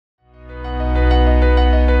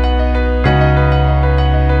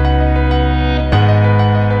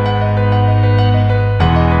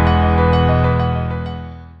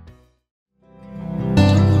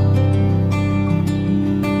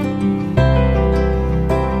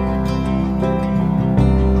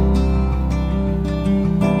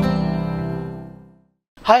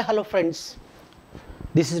Hi, hello friends.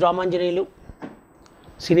 This is Rmanjaneyulu,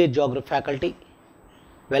 Senior Geography Faculty.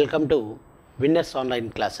 Welcome to Winners Online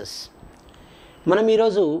Classes. మనం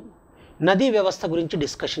ఈరోజు నదీ వ్యవస్థ గురించి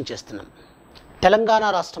డిస్కషన్ చేస్తున్నాం. తెలంగాణ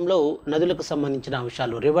రాష్ట్రంలో నదులకు సంబంధించిన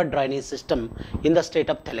అంశాలు, river drainage system in the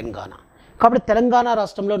state of Telangana. కాబట్టి తెలంగాణ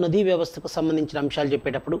రాష్ట్రంలో నదీ వ్యవస్థకు సంబంధించిన అంశాలు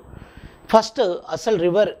చెప్పేటప్పుడు ఫస్ట్ అసలు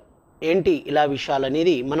రివర్ ఏంటి ఇలా విషయాలు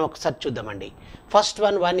అనేది మనం ఒకసారి చూద్దామండి. ఫస్ట్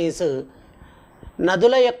వన్ ఈజ్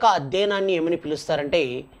నదుల యొక్క అధ్యయనాన్ని ఏమని పిలుస్తారంటే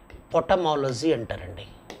పొటమాలజీ అంటారండి.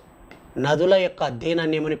 నదుల యొక్క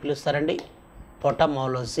అధ్యయనాన్ని ఏమని పిలుస్తారండి?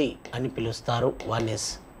 పొటమాలజీ అని పిలుస్తారు. వన్ ఇస్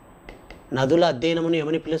నదుల అధ్యయనమును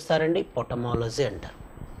ఏమని పిలుస్తారండి? పొటమాలజీ అంటారు.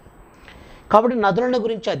 కాబట్టి నదులను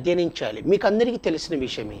గురించి అధ్యయనం చేయాలి. మీకు అందరికీ తెలిసిన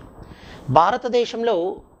విషయమే. భారతదేశంలో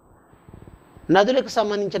నదులకు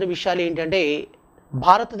సంబంధించిన విషయాలు ఏంటంటే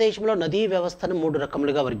భారతదేశంలో నదీ వ్యవస్థను 3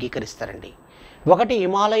 రకములుగా వర్గీకరిస్తారండి. ఒకటి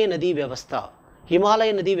హిమాలయ నదీ వ్యవస్థ.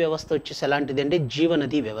 హిమాలయ నదీ వ్యవస్థ వచ్చేసి ఎలాంటిది అంటే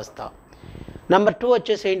జీవనదీ వ్యవస్థ. నెంబర్ 2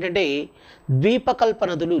 వచ్చేసి ఏంటంటే ద్వీపకల్ప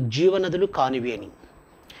నదులు, జీవనదులు కానివి అని.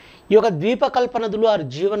 ఈ యొక్క ద్వీపకల్ప నదులు ఆర్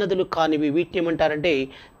జీవనదులు కానివి వీటిని ఏమంటారంటే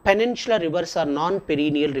peninsular reverse are non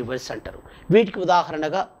perennial reverse అంటారు. వీటికి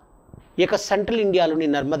ఉదాహరణగా ఈ యొక్క సెంట్రల్ ఇండియాలోని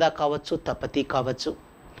నర్మదా కావచ్చు, తపతి కావచ్చు.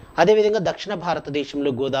 అదేవిధంగా దక్షిణ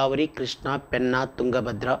భారతదేశంలో గోదావరి, కృష్ణ, పెన్నా,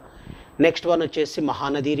 తుంగభద్ర. నెక్స్ట్ వన్ వచ్చేసి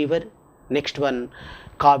Mahanadi river. Next one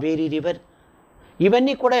Kaveri river.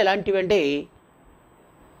 ఇవన్నీ కూడా ఎలాంటివి అంటే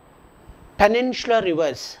peninsular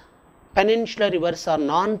reverse. Peninsular reverse are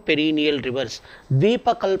non perennial reverse.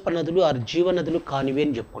 ద్వీపకల్ప నదులు ఆర్ జీవనదులు కానివి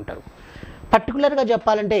అని చెప్పుకుంటారు. పర్టికులర్గా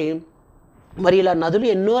చెప్పాలంటే మరి ఇలా నదులు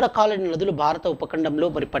ఎన్నో రకాలైన నదులు భారత ఉపఖండంలో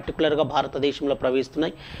మరి పర్టికులర్గా భారతదేశంలో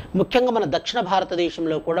ప్రవహిస్తున్నాయి. ముఖ్యంగా మన దక్షిణ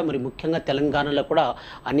భారతదేశంలో కూడా మరి ముఖ్యంగా తెలంగాణలో కూడా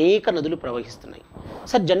అనేక నదులు ప్రవహిస్తున్నాయి.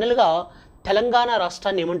 సార్ జనరల్గా తెలంగాణ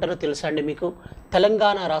రాష్ట్రాన్ని ఏమంటారో తెలుసా అండి మీకు?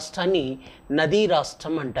 తెలంగాణ రాష్ట్రాన్ని నదీ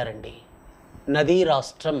రాష్ట్రం అంటారండి. నదీ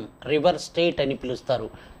రాష్ట్రం, రివర్ స్టేట్ అని పిలుస్తారు.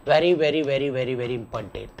 Very very very very very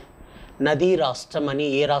important. నదీ రాష్ట్రం అని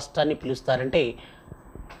ఏ రాష్ట్రాన్ని పిలుస్తారంటే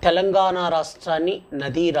తెలంగాణ రాష్ట్రాన్ని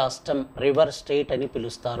నదీ రాష్ట్రం, రివర్ స్టేట్ అని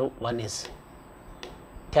పిలుస్తారు. వన్ ఇస్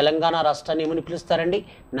తెలంగాణ రాష్ట్రాన్ని ఏమని పిలుస్తారండి?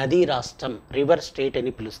 నదీ రాష్ట్రం, రివర్ స్టేట్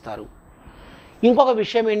అని పిలుస్తారు. ఇంకొక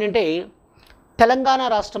విషయం ఏంటంటే తెలంగాణ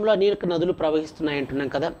రాష్ట్రంలో అనేక నదులు ప్రవహిస్తున్నాయి అంటున్నాం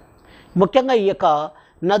కదా. ముఖ్యంగా ఈ యొక్క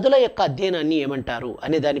నదుల యొక్క అధ్యయనాన్ని ఏమంటారు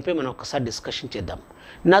అనే దానిపై మనం ఒకసారి డిస్కషన్ చేద్దాం.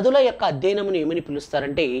 నదుల యొక్క అధ్యయనమును ఏమని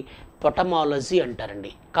పిలుస్తారంటే పొటమాలజీ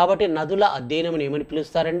అంటారండి. కాబట్టి నదుల అధ్యయనమును ఏమని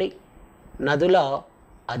పిలుస్తారండి? నదుల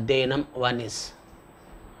అధ్యయనం. వన్ ఇస్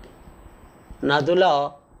నదుల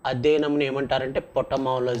అధ్యయనమును ఏమంటారంటే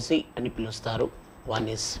పొటమాలజీ అని పిలుస్తారు.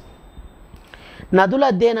 వన్ ఇస్ నదుల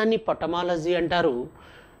అధ్యయనాన్ని పొటమాలజీ అంటారు.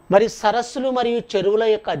 మరి సరస్సులు మరియు చెరువుల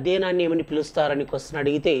యొక్క అధ్యయనాన్ని ఏమని పిలుస్తారని క్వశ్చన్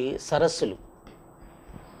అడిగితే సరస్సులు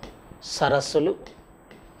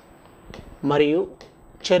మరియు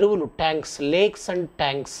చెరువులు, ట్యాంక్స్, లేక్స్ అండ్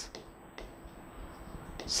ట్యాంక్స్.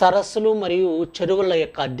 సరస్సులు మరియు చెరువుల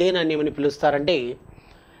యొక్క అధ్యయనాన్ని ఏమని పిలుస్తారంటే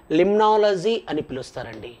లిమ్నాలజీ అని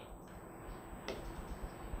పిలుస్తారండి.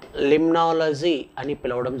 లిమ్నాలజీ అని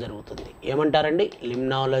పిలవడం జరుగుతుంది. ఏమంటారండి?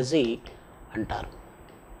 లిమ్నాలజీ అంటారు.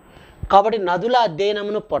 కాబట్టి నదుల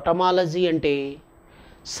అధ్యయనమును పొటమాలజీ అంటే,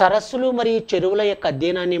 సరస్సులు మరియు చెరువుల యొక్క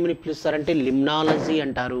అధ్యయనాన్ని ఏమని పిలుస్తారంటే లిమ్నాలజీ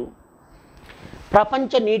అంటారు.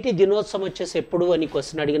 ప్రపంచ నీటి దినోత్సవం వచ్చేసి ఎప్పుడు అని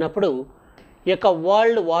క్వశ్చన్ అడిగినప్పుడు ఈ యొక్క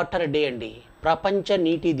వరల్డ్ వాటర్ డే అండి. ప్రపంచ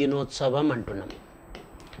నీటి దినోత్సవం అంటున్నాం.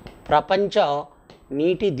 ప్రపంచ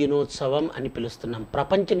నీటి దినోత్సవం అని పిలుస్తున్నాం.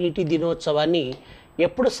 ప్రపంచ నీటి దినోత్సవాన్ని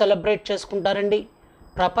ఎప్పుడు సెలబ్రేట్ చేసుకుంటారండి?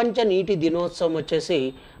 ప్రపంచ నీటి దినోత్సవం వచ్చేసి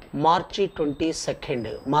మార్చి 22,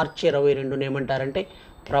 మార్చి 22 ఏమంటారంటే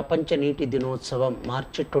ప్రపంచ నీటి దినోత్సవం.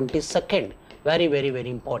 మార్చి 22 వెరీ వెరీ వెరీ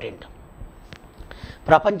ఇంపార్టెంట్.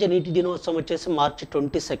 ప్రపంచ నీటి దినోత్సవం వచ్చేసి మార్చి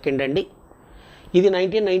 22 అండి. ఇది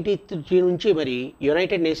 1993 నుంచి మరి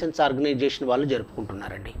యునైటెడ్ నేషన్స్ ఆర్గనైజేషన్ వాళ్ళు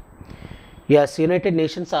జరుపుకుంటున్నారండి. ఎస్, యునైటెడ్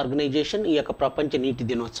నేషన్స్ ఆర్గనైజేషన్ ఈ యొక్క ప్రపంచ నీటి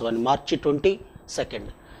దినోత్సవాన్ని మార్చి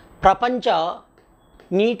 22. ప్రపంచ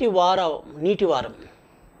నీటి వారం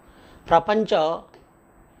ప్రపంచలో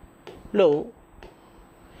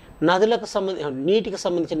నదులకు నీటికి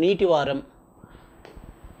సంబంధించిన నీటి వారం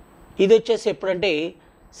ఇది వచ్చేసి ఎప్పుడంటే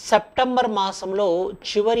సెప్టెంబర్ మాసంలో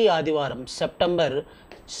చివరి ఆదివారం. సెప్టెంబర్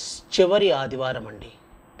చివరి ఆదివారం అండి.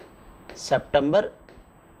 సెప్టెంబర్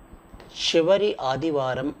చివరి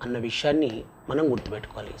ఆదివారం అన్న విషయాన్ని మనం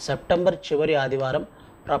గుర్తుపెట్టుకోవాలి. సెప్టెంబర్ చివరి ఆదివారం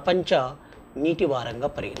ప్రపంచ నీటి వారంగా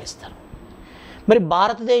పరిగణిస్తారు. మరి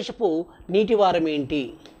భారతదేశపు నీటి వారం ఏంటి?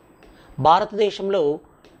 భారతదేశంలో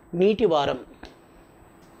నీటి వారం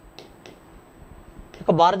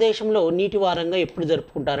ఇక భారతదేశంలో నీటి వారంగా ఎప్పుడు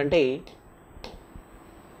జరుపుకుంటారంటే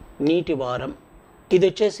నీటి వారం ఇది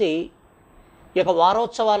వచ్చేసి ఈ యొక్క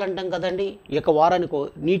వారోత్సవాలు అంటాం కదండి, ఈ యొక్క వారానికి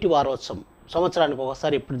నీటి వారోత్సవం సంవత్సరానికి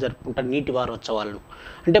ఒకసారి ఎప్పుడు జరుపుకుంటారు నీటి వారోత్సవాలను.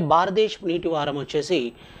 అంటే భారతదేశం నీటి వారం వచ్చేసి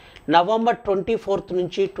నవంబర్ 24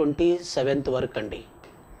 నుంచి 27 వరకు అండి.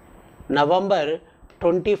 నవంబర్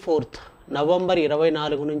 24, నవంబర్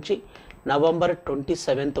 24 నుంచి నవంబర్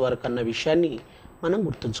 27 వరకు అన్న విషయాన్ని మనం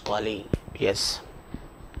గుర్తుంచుకోవాలి. ఎస్,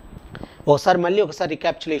 మళ్ళీ ఒకసారి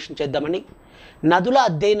రికాప్చులేషన్ చేద్దామండి. నదుల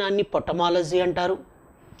అధ్యయనాన్ని పొటమాలజీ అంటారు.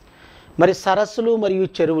 మరి సరస్సులు మరియు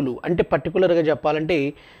చెరువులు అంటే పర్టికులర్గా చెప్పాలంటే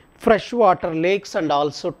fresh water lakes and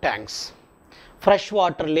also tanks. Fresh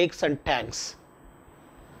water lakes and tanks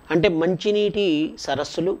అంటే మంచినీటి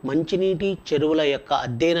సరస్సులు, మంచినీటి చెరువుల యొక్క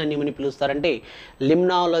అధ్యయనాన్ని ఏమని పిలుస్తారంటే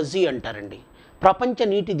లిమ్నాలజీ అంటారండి. ప్రపంచ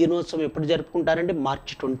నీటి దినోత్సవం ఎప్పుడు జరుపుకుంటారంటే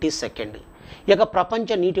మార్చి 22. ఈ యొక్క ప్రపంచ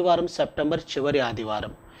నీటి వారం సెప్టెంబర్ చివరి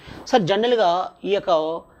ఆదివారం. సార్ జనరల్గా ఈ యొక్క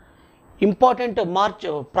ఇంపార్టెంట్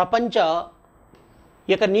ప్రపంచ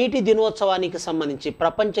ఈ యొక్క నీటి దినోత్సవానికి సంబంధించి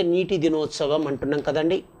ప్రపంచ నీటి దినోత్సవం అంటున్నాం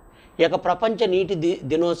కదండి. ఈ యొక్క ప్రపంచ నీటి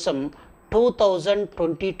దినోత్సవం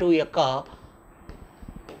 2022 యొక్క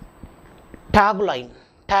ట్యాగ్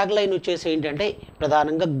లైన్ వచ్చేసి ఏంటంటే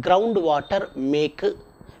ప్రధానంగా ground water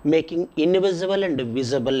making invisible and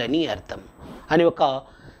visible అని అర్థం అని ఒక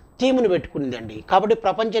థీమ్ను పెట్టుకుందండి. కాబట్టి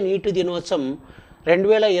ప్రపంచ నీటి దినోత్సవం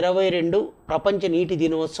 2022 ప్రపంచ నీటి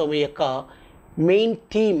దినోత్సవం యొక్క మెయిన్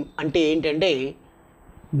థీమ్ అంటే ఏంటంటే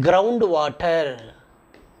ground water.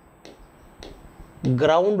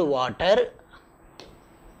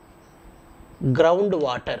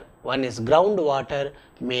 One is ground water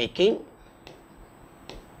making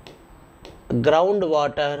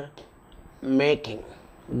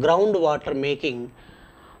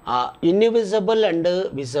invisible and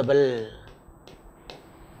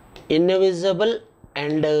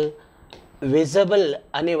visible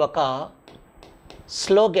అనే ఒక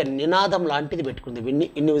స్లోగన్ నినాదం లాంటిది పెట్టుకుంది.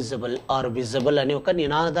 ఇన్విజిబుల్ ఆర్ విజిబుల్ అనే ఒక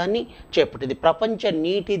నినాదాన్ని చేపట్టింది. ప్రపంచ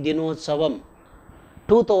నీటి దినోత్సవం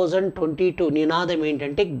 2022 నినాదం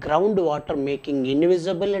ఏంటంటే ground water making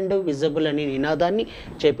invisible and visible అనే నినాదాన్ని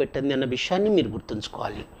చేపట్టింది అన్న విషయాన్ని మీరు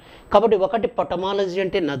గుర్తుంచుకోవాలి. కాబట్టి ఒకటి పొటమాలజీ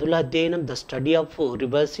అంటే నదుల అధ్యయనం, the study of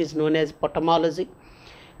reverse is known as పొటమాలజీ.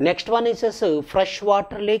 Next one is fresh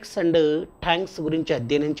water lakes and tanks గురించి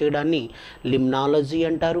అధ్యయనం చేయడాన్ని లిమ్నాలజీ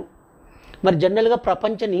అంటారు. మరి జనరల్గా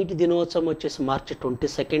ప్రపంచ నీటి దినోత్సవం వచ్చేసి మార్చి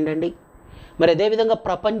 22 అండి. మరి అదేవిధంగా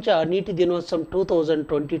ప్రపంచ నీటి దినోత్సవం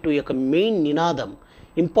 2022 యొక్క మెయిన్ నినాదం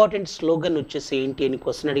ఇంపార్టెంట్ స్లోగన్ వచ్చేసి ఏంటి అని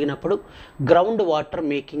క్వశ్చన్ అడిగినప్పుడు ground water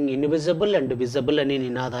making invisible and visible అనే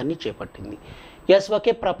నినాదాన్ని చేపట్టింది.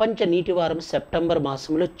 ఒకే ప్రపంచ నీటి వారం సెప్టెంబర్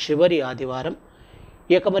మాసంలో చివరి ఆదివారం.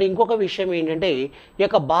 మరి ఇంకొక విషయం ఏంటంటే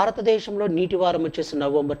భారతదేశంలో నీటి వారం వచ్చేసి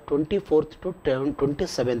నవంబర్ 24 to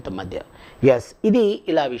 27 మధ్య. ఇది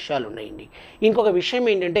ఇలా విషయాలు ఉన్నాయండి. ఇంకొక విషయం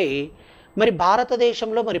ఏంటంటే మరి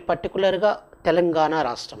భారతదేశంలో మరి పర్టికులర్గా తెలంగాణ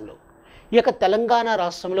రాష్ట్రంలో తెలంగాణ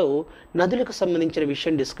రాష్ట్రంలో నదులకు సంబంధించిన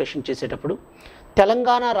విషయం డిస్కషన్ చేసేటప్పుడు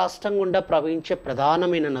తెలంగాణ రాష్ట్రం గుండా ప్రవహించే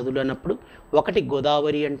ప్రధానమైన నదులు అన్నప్పుడు ఒకటి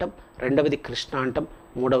గోదావరి అంటాం, రెండవది కృష్ణ అంటాం,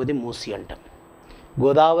 మూడవది మూసి అంటాం.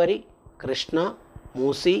 గోదావరి, కృష్ణ,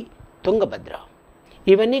 మూసి, తుంగభద్ర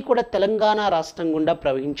ఇవన్నీ కూడా తెలంగాణ రాష్ట్రం గుండా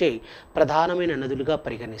ప్రవహించే ప్రధానమైన నదులుగా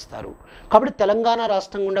పరిగణిస్తారు. కాబట్టి తెలంగాణ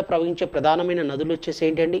రాష్ట్రం గుండా ప్రవహించే ప్రధానమైన నదులు వచ్చేసి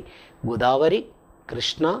ఏంటండి గోదావరి,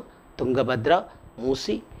 కృష్ణ, తుంగభద్ర,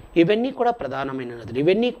 మూసి ఇవన్నీ కూడా ప్రధానమైన నదులు.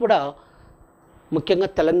 ఇవన్నీ కూడా ముఖ్యంగా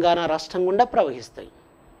తెలంగాణ రాష్ట్రం గుండా ప్రవహిస్తాయి.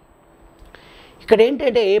 ఇక్కడ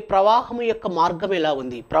ఏంటంటే ప్రవాహం యొక్క మార్గం ఎలా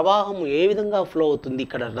ఉంది, ప్రవాహం ఏ విధంగా ఫ్లో అవుతుంది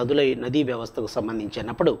ఇక్కడ నదీ వ్యవస్థకు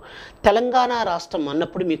సంబంధించినప్పుడు తెలంగాణ రాష్ట్రం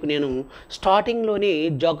అన్నప్పుడు మీకు నేను స్టార్టింగ్లోనే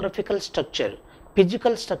geographical structure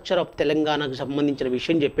physical structure of తెలంగాణకు సంబంధించిన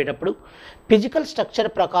విషయం చెప్పేటప్పుడు ఫిజికల్ స్ట్రక్చర్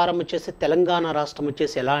ప్రకారం వచ్చేసి తెలంగాణ రాష్ట్రం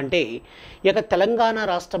వచ్చేసి ఎలా అంటే తెలంగాణ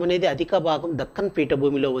రాష్ట్రం అనేది అధిక భాగం దక్కన్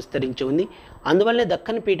పీఠభూమిలో విస్తరించి ఉంది. అందువల్లనే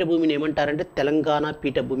దక్కన్ పీఠభూమిని ఏమంటారంటే తెలంగాణ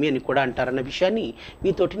పీఠభూమి అని కూడా అంటారన్న విషయాన్ని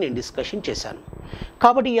మీతోటి నేను డిస్కషన్ చేశాను.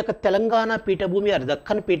 కాబట్టి తెలంగాణ పీఠభూమి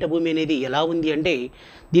దక్కన్ పీఠభూమి అనేది ఎలా ఉంది అంటే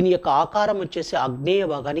దీని యొక్క ఆకారం వచ్చేసి ఆగ్నేయ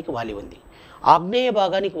భాగానికి వాలి ఉంది. ఆగ్నేయ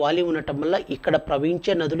భాగానికి వాలి ఉండటం వల్ల ఇక్కడ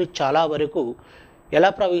ప్రవహించే నదులు చాలా వరకు ఎలా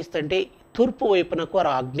ప్రవహిస్తుంటే తూర్పు వైపునకు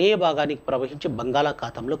ఆగ్నేయ భాగానికి ప్రవహించి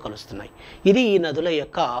బంగాళాఖాతంలో కలుస్తున్నాయి. ఇది ఈ నదుల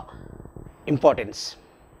యొక్క ఇంపార్టెన్స్.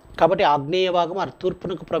 కాబట్టి ఆగ్నేయ భాగం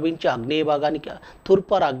తూర్పునకు ప్రవహించి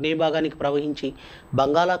తూర్పు ఆగ్నేయ భాగానికి ప్రవహించి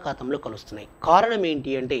బంగాళాఖాతంలో కలుస్తున్నాయి. కారణం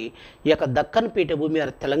ఏంటి అంటే దక్కన్ పీఠభూమి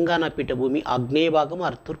తెలంగాణ పీఠభూమి ఆగ్నేయ భాగం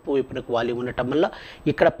తూర్పు వైపునకు వాలి ఉండటం వల్ల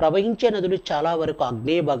ఇక్కడ ప్రవహించే నదులు చాలా వరకు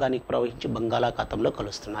ఆగ్నేయ భాగానికి ప్రవహించి బంగాళాఖాతంలో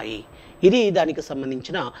కలుస్తున్నాయి. ఇది దానికి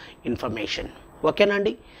సంబంధించిన ఇన్ఫర్మేషన్. ఓకేనా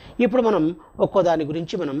అండి. ఇప్పుడు మనం ఒక్కో దాని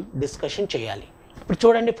గురించి మనం డిస్కషన్ చేయాలి. ఇప్పుడు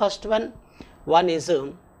చూడండి, ఫస్ట్ వన్ ఈజ్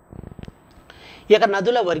ఇక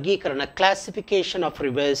నదుల వర్గీకరణ, క్లాసిఫికేషన్ ఆఫ్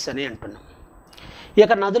రివర్స్ అని అంటున్నాం.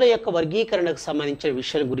 ఇక నదుల యొక్క వర్గీకరణకు సంబంధించిన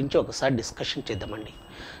విషయాల గురించి ఒకసారి డిస్కషన్ చేద్దామండి.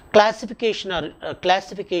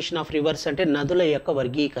 క్లాసిఫికేషన్ ఆఫ్ రివర్స్ అంటే నదుల యొక్క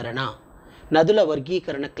వర్గీకరణ. నదుల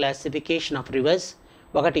వర్గీకరణ, క్లాసిఫికేషన్ ఆఫ్ రివర్స్.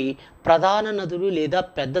 ఒకటి, ప్రధాన నదులు లేదా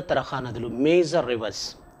పెద్ద తరహా నదులు, మేజర్ రివర్స్.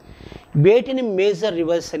 వేటిని మేజర్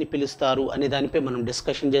రివర్స్ అని పిలుస్తారు అనే దానిపై మనం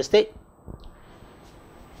డిస్కషన్ చేస్తే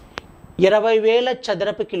 20,000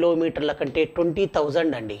 చదరపు కిలోమీటర్ల కంటే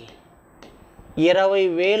 20,000 అండి,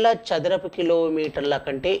 20,000 చదరపు కిలోమీటర్ల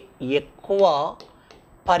కంటే ఎక్కువ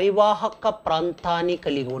పరివాహక ప్రాంతాన్ని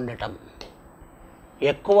కలిగి ఉండటం.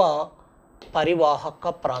 ఎక్కువ పరివాహక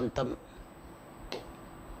ప్రాంతం,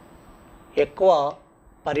 ఎక్కువ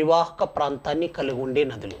పరివాహక ప్రాంతాన్ని కలిగి ఉండే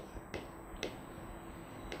నదులు.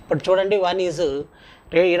 ఇప్పుడు చూడండి, 1 ఈజ్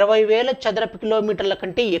 20,000 చదరపు కిలోమీటర్ల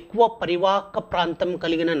కంటే ఎక్కువ పరివాహక ప్రాంతం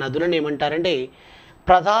కలిగిన నదులను ఏమంటారంటే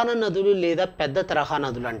ప్రధాన నదులు లేదా పెద్ద తరహా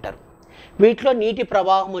నదులు అంటారు. వీటిలో నీటి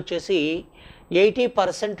ప్రవాహం వచ్చేసి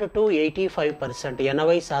 80% to 85%,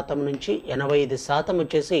 80% నుంచి 85%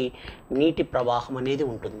 వచ్చేసి నీటి ప్రవాహం అనేది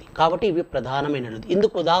ఉంటుంది. కాబట్టి ఇవి ప్రధానమైన నదులు.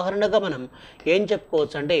 ఇందుకు ఉదాహరణగా మనం ఏం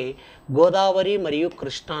చెప్పుకోవచ్చు అంటే గోదావరి మరియు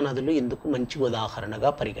కృష్ణా నదులు ఇందుకు మంచి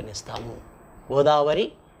ఉదాహరణగా పరిగణిస్తాము. గోదావరి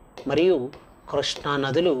మరియు కృష్ణా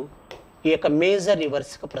నదులు ఈ యొక్క మేజర్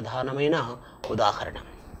రివర్స్కి ప్రధానమైన ఉదాహరణ.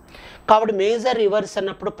 కాబట్టి మేజర్ రివర్స్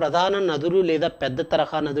అన్నప్పుడు ప్రధాన నదులు లేదా పెద్ద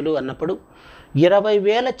తరహా నదులు అన్నప్పుడు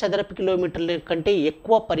 20,000 చదరపు కిలోమీటర్ల కంటే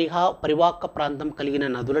ఎక్కువ పరివాహక ప్రాంతం కలిగిన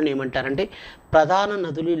నదులను ఏమంటారంటే ప్రధాన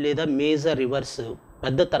నదులు లేదా మేజర్ రివర్స్,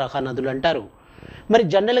 పెద్ద తరహా నదులు అంటారు. మరి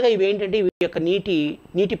జనరల్గా ఇవి ఏంటంటే ఇవి యొక్క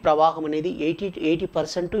నీటి ప్రవాహం అనేది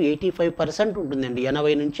 80% to 85% ఉంటుందండి.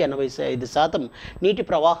 80 నుంచి 85% నీటి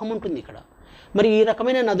ప్రవాహం ఉంటుంది ఇక్కడ. మరి ఈ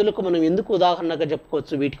రకమైన నదులకు మనం ఎందుకు ఉదాహరణగా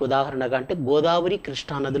చెప్పుకోవచ్చు? వీటికి ఉదాహరణగా అంటే గోదావరి,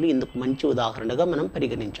 కృష్ణా నదులు ఇందుకు మంచి ఉదాహరణగా మనం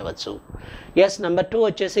పరిగణించవచ్చు. ఎస్. నెంబర్ 2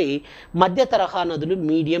 వచ్చేసి మధ్య తరహా నదులు,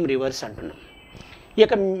 మీడియం రివర్స్ అంటున్నాం. ఈ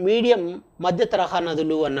యొక్క మీడియం మధ్య తరహా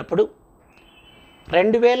నదులు అన్నప్పుడు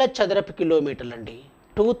 2,000 చదరపు కిలోమీటర్లు అండి,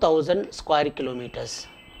 2,000 స్క్వేర్ కిలోమీటర్స్.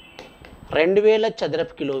 2,000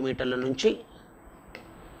 చదరపు కిలోమీటర్ల నుంచి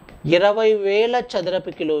 20,000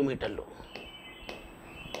 చదరపు కిలోమీటర్లు,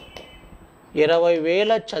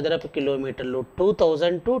 20,000 చదరపు కిలోమీటర్లు,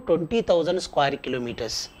 2,000 to 20,000 స్క్వేర్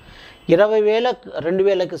కిలోమీటర్స్.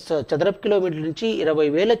 2,000 చదరపు కిలోమీటర్ల నుంచి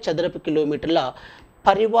 20,000 చదరపు కిలోమీటర్ల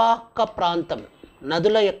పరివాహక ప్రాంతం,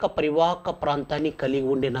 నదుల యొక్క పరివాహక ప్రాంతాన్ని కలిగి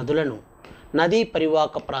ఉండే నదులను నదీ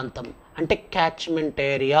పరివాహక ప్రాంతం అంటే క్యాచ్మెంట్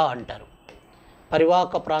ఏరియా అంటారు.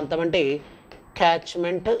 పరివాహక ప్రాంతం అంటే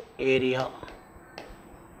క్యాచ్మెంట్ ఏరియా,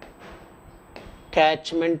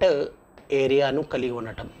 క్యాచ్మెంట్ ఏరియాను కలిగి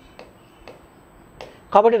ఉండటం.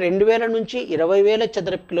 కాబట్టి 2,000 నుంచి 20,000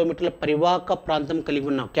 చదరపు కిలోమీటర్ల పరివాహక ప్రాంతం కలిగి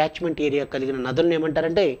ఉన్న క్యాచ్మెంట్ ఏరియా కలిగిన నదులను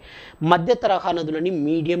ఏమంటారంటే మధ్య తరహా నదులని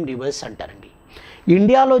మీడియం రివర్స్ అంటారండి.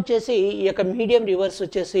 ఇండియాలో వచ్చేసి ఈ యొక్క మీడియం రివర్స్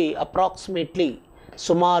వచ్చేసి అప్రాక్సిమేట్లీ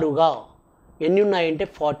సుమారుగా ఎన్ని ఉన్నాయంటే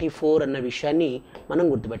 44 అన్న విషయాన్ని మనం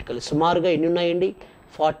గుర్తుపెట్టుకోవాలి. సుమారుగా ఎన్ని ఉన్నాయండి?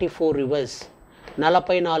 44 రివర్స్,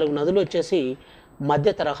 44 నదులు వచ్చేసి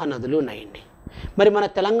మధ్య తరహా నదులు ఉన్నాయండి. మరి మన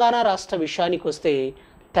తెలంగాణ రాష్ట్ర విషయానికి వస్తే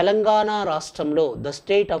తెలంగాణ రాష్ట్రంలో ద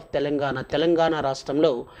స్టేట్ ఆఫ్ తెలంగాణ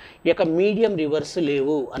రాష్ట్రంలో ఈ యొక్క మీడియం రివర్స్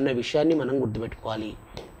లేవు అన్న విషయాన్ని మనం గుర్తుపెట్టుకోవాలి.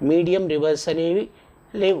 మీడియం రివర్స్ అనేవి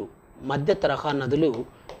లేవు, మధ్య తరహా నదులు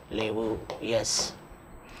లేవు. ఎస్,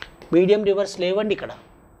 మీడియం రివర్స్ లేవండి ఇక్కడ.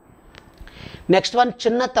 నెక్స్ట్ వన్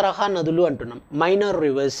చిన్న తరహా నదులు అంటున్నాం, మైనర్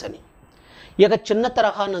రివర్స్ అని. ఇక చిన్న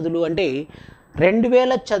తరహా నదులు అంటే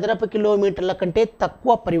 2,000 చదరపు కిలోమీటర్ల కంటే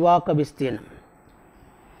తక్కువ పరివాహక విస్తీర్ణం,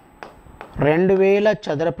 2,000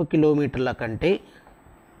 చదరపు కిలోమీటర్ల కంటే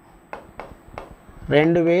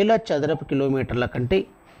 2,000 చదరపు కిలోమీటర్ల కంటే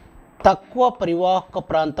తక్కువ పరివాహక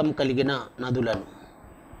ప్రాంతం కలిగిన నదులను,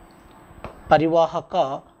 పరివాహక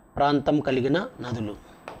ప్రాంతం కలిగిన నదులు.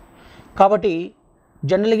 కాబట్టి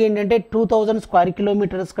జనరల్గా ఏంటంటే 2,000 స్క్వేర్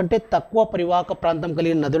కిలోమీటర్స్ కంటే తక్కువ పరివాహక ప్రాంతం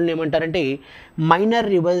కలిగిన నదులను ఏమంటారంటే మైనర్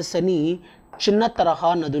రివర్స్ అని చిన్న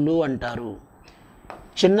తరహా నదులు అంటారు.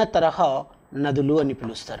 చిన్న తరహా నదులు అని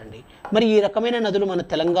పిలుస్తారండి. మరి ఈ రకమైన నదులు మన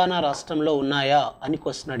తెలంగాణ రాష్ట్రంలో ఉన్నాయా అని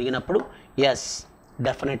క్వశ్చన్ అడిగినప్పుడు ఎస్,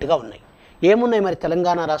 డెఫినెట్గా ఉన్నాయి. ఏమున్నాయి మరి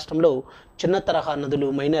తెలంగాణ రాష్ట్రంలో చిన్న తరహా నదులు,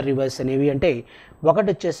 మైనర్ రివర్స్ అనేవి అంటే ఒకటి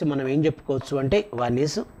వచ్చేసి మనం ఏం చెప్పుకోవచ్చు అంటే వన్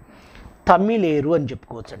ఈజ్ తమ్మిలేరు అని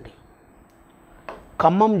చెప్పుకోవచ్చు అండి.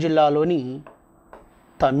 ఖమ్మం జిల్లాలోని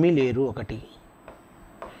తమ్మిలేరు ఒకటి.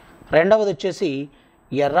 రెండవది వచ్చేసి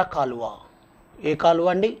ఎర్ర కాలువ. ఏ కాలువ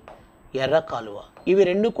అండి? ఎర్ర కాలువ. ఇవి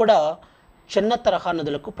రెండు కూడా చిన్న తరహా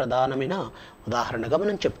నదులకు ప్రధానమైన ఉదాహరణగా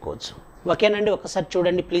మనం చెప్పుకోవచ్చు. ఓకేనండి, ఒకసారి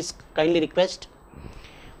చూడండి ప్లీజ్, కైండ్లీ రిక్వెస్ట్.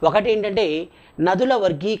 ఒకటి ఏంటంటే నదుల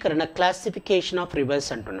వర్గీకరణ, క్లాసిఫికేషన్ ఆఫ్ రివర్స్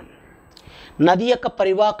అంటున్నాం. నది యొక్క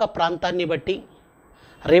పరివాహక ప్రాంతాన్ని బట్టి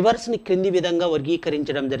రివర్స్ని క్రింది విధంగా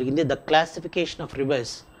వర్గీకరించడం జరిగింది. ద క్లాసిఫికేషన్ ఆఫ్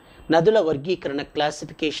రివర్స్, నదుల వర్గీకరణ,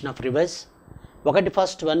 క్లాసిఫికేషన్ ఆఫ్ రివర్స్. ఒకటి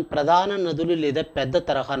ఫస్ట్ వన్, ప్రధాన నదులు లేదా పెద్ద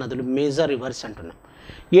తరహా నదులు, మేజర్ రివర్స్ అంటున్నాం.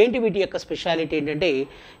 ఏంటి వీటి యొక్క స్పెషాలిటీ ఏంటంటే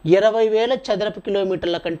 20,000 చదరపు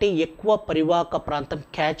కిలోమీటర్ల కంటే ఎక్కువ పరివాహక ప్రాంతం,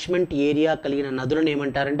 క్యాచ్మెంట్ ఏరియా కలిగిన నదులను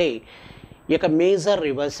ఏమంటారంటే ఇక మేజర్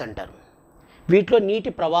రివర్స్ అంటారు. వీటిలో నీటి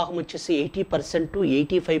ప్రవాహం వచ్చేసి 80% to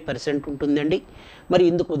 85% ఉంటుందండి. మరి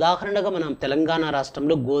ఇందుకు ఉదాహరణగా మనం తెలంగాణ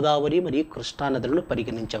రాష్ట్రంలో గోదావరి మరియు కృష్ణా నదులను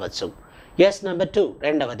పరిగణించవచ్చు. నెంబర్ 2,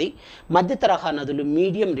 రెండవది మధ్య తరహా నదులు,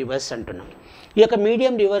 మీడియం రివర్స్ అంటున్నాం. ఈ యొక్క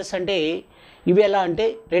మీడియం రివర్స్ అంటే ఇవి ఎలా అంటే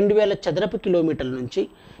 2,000 చదరపు కిలోమీటర్ల నుంచి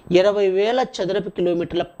 20,000 చదరపు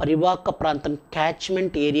కిలోమీటర్ల పరివాహక ప్రాంతం,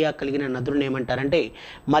 క్యాచ్మెంట్ ఏరియా కలిగిన నదులను ఏమంటారంటే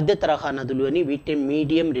మధ్య తరహా నదులు అని, వీటిని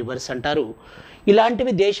మీడియం రివర్స్ అంటారు.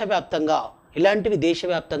 ఇలాంటివి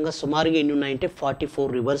దేశవ్యాప్తంగా సుమారుగా ఎన్ని ఉన్నాయంటే 44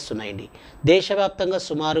 రివర్స్ ఉన్నాయండి. దేశవ్యాప్తంగా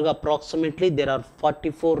సుమారుగా approximately there are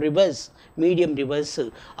 44 reverse, medium reverse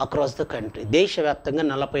across the country. దేశవ్యాప్తంగా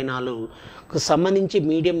 44కు సంబంధించి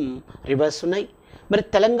మీడియం రివర్స్ ఉన్నాయి. మరి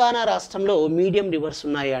తెలంగాణ రాష్ట్రంలో మీడియం రివర్స్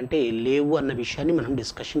ఉన్నాయా అంటే లేవు అన్న విషయాన్ని మనం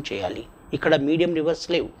డిస్కషన్ చేయాలి. ఇక్కడ మీడియం రివర్స్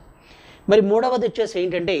లేవు. మరి మూడవది వచ్చేసి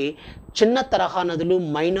ఏంటంటే చిన్న తరహా నదులు,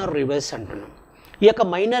 మైనర్ రివర్స్ అంటున్నాం. ఈ యొక్క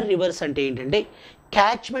మైనర్ రివర్స్ అంటే ఏంటంటే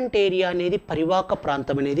క్యాచ్మెంట్ ఏరియా అనేది, పరివాహక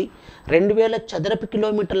ప్రాంతం అనేది 2,000 చదరపు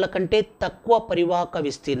కిలోమీటర్ల కంటే తక్కువ పరివాహక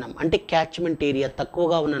విస్తీర్ణం, అంటే క్యాచ్మెంట్ ఏరియా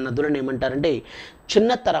తక్కువగా ఉన్న నదులను ఏమంటారంటే చిన్న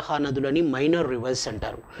తరహా నదులని మైనర్ రివర్స్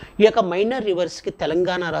అంటారు. ఈ యొక్క మైనర్ రివర్స్కి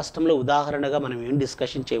తెలంగాణ రాష్ట్రంలో ఉదాహరణగా మనం ఏం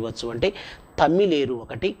డిస్కషన్ చేయవచ్చు అంటే తమ్మిలేరు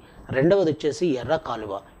ఒకటి, రెండవది వచ్చేసి ఎర్ర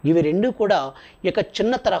కాలువ. ఇవి రెండు కూడా ఈ యొక్క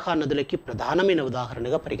చిన్న తరహా నదులకి ప్రధానమైన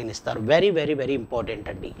ఉదాహరణగా పరిగణిస్తారు. వెరీ వెరీ వెరీ ఇంపార్టెంట్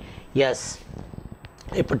అండి.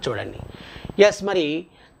 ఇప్పుడు చూడండి. మరి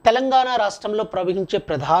తెలంగాణ రాష్ట్రంలో ప్రవహించే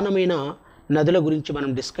ప్రధానమైన నదుల గురించి మనం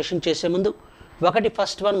డిస్కషన్ చేసే ముందు ఒకటి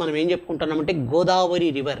ఫస్ట్ వన్ మనం ఏం చెప్పుకుంటున్నామంటే గోదావరి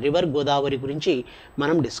రివర్ గోదావరి గురించి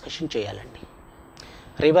మనం డిస్కషన్ చేయాలండి.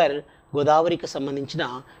 రివర్ గోదావరికి సంబంధించిన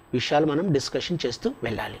విషయాలు మనం డిస్కషన్ చేస్తూ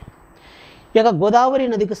వెళ్ళాలి. ఇక గోదావరి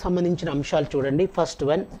నదికి సంబంధించిన అంశాలు చూడండి. ఫస్ట్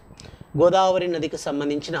వన్, గోదావరి నదికి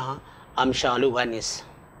సంబంధించిన అంశాలు. వన్ ఇస్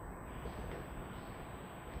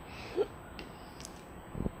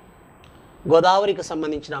గోదావరికి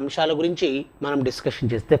సంబంధించిన అంశాల గురించి మనం డిస్కషన్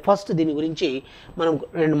చేస్తే ఫస్ట్ దీని గురించి మనం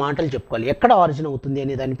 2 మాటలు చెప్పుకోవాలి. ఎక్కడ ఆరిజిన్ అవుతుంది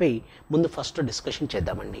అనే దానిపై ముందు ఫస్ట్ డిస్కషన్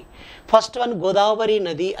చేద్దామండి. ఫస్ట్ వన్, గోదావరి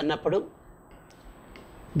నది అన్నప్పుడు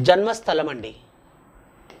జన్మస్థలం అండి.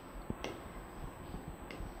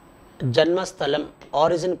 జన్మస్థలం,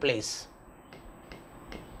 origin place.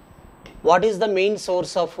 What is the main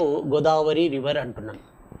source of Godavari river అంటున్నాం.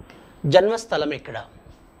 జన్మస్థలం ఎక్కడ?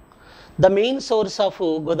 The main source of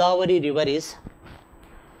Godavari river is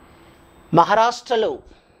మహారాష్ట్రలో.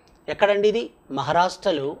 ఎక్కడండి ఇది?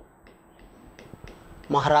 మహారాష్ట్రలో,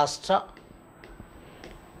 మహారాష్ట్ర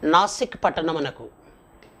నాసిక్ పట్టణమునకు,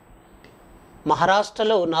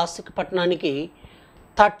 మహారాష్ట్రలో నాసిక్ పట్టణానికి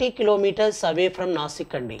 30 కిలోమీటర్స్ అవే ఫ్రమ్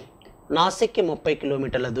నాసిక్ అండి. నాసిక్కి 30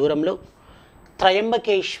 కిలోమీటర్ల దూరంలో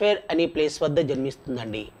త్రయంబకేశ్వర్ అనే ప్లేస్ వద్ద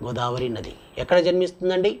జన్మిస్తుందండి గోదావరి నది. ఎక్కడ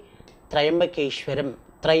జన్మిస్తుందండి? త్రయంబకేశ్వరం,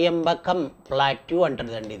 త్రయంబకం ప్లాట్యూ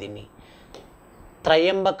అంటారండి దీన్ని.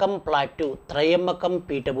 త్రయంబకం ప్లాట్యూ, త్రయంబకం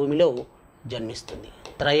పీఠభూమిలో జన్మిస్తుంది.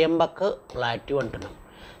 త్రయంబక ప్లాట్యూ అంటున్నాం.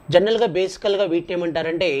 జనరల్గా బేసికల్గా వీటిని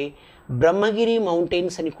ఏమంటారంటే బ్రహ్మగిరి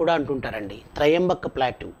మౌంటైన్స్ అని కూడా అంటుంటారండి. త్రయంబక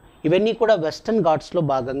ప్లాట్యూ ఇవన్నీ కూడా వెస్టర్న్ ఘాట్స్లో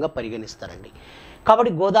భాగంగా పరిగణిస్తారండి.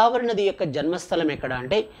 కాబట్టి గోదావరి నది యొక్క జన్మస్థలం ఎక్కడ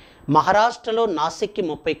అంటే మహారాష్ట్రలో నాసిక్కి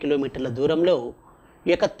 30 కిలోమీటర్ల దూరంలో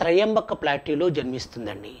ఈ యొక్క త్రయంబక ప్లాట్యూలో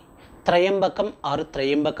జన్మిస్తుందండి.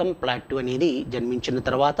 త్రయంబకం ప్లాట్యూ అనేది జన్మించిన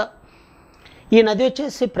తర్వాత ఈ నది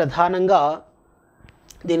వచ్చేసి ప్రధానంగా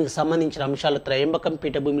దీనికి సంబంధించిన అంశాలు త్రయంబకం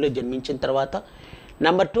పీఠభూమిలో జన్మించిన తర్వాత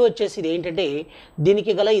నెంబర్ 2 వచ్చేసి ఇది ఏంటంటే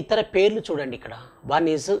దీనికి గల ఇతర పేర్లు చూడండి. ఇక్కడ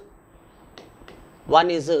వన్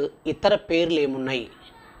ఈజ్ ఇతర పేర్లు ఏమున్నాయి?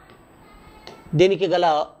 దీనికి గల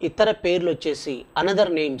ఇతర పేర్లు వచ్చేసి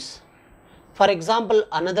another names. For example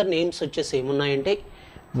another names వచ్చేసి ఏమున్నాయంటే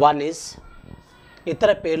వన్ ఈజ్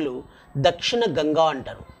ఇతర పేర్లు దక్షిణ గంగా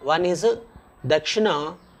అంటారు. వన్ ఈజ్ దక్షిణ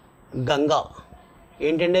గంగా.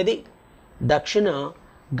 ఏంటంటే అది దక్షిణ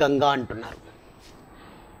గంగా అంటున్నారు.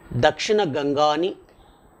 దక్షిణ గంగా అని,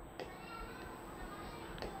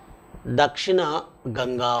 దక్షిణ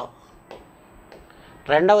గంగా.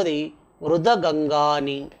 రెండవది వృధగంగా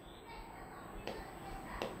అని,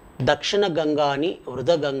 దక్షిణ గంగా అని,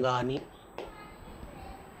 వృధగంగా అని.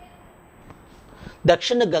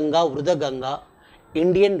 దక్షిణ గంగా, వృధగంగా,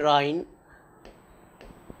 ఇండియన్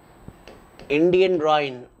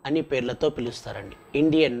రైన్ అని పేర్లతో పిలుస్తారండి.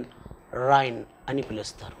 ఇండియన్ రైన్ అని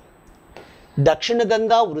పిలుస్తారు. దక్షిణ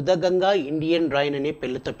గంగా, వృధ గంగా, ఇండియన్ రైన్ అనే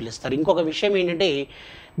పేర్లతో పిలుస్తారు. ఇంకొక విషయం ఏంటంటే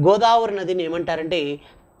గోదావరి నదిని ఏమంటారంటే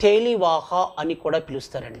తేలివాహ అని కూడా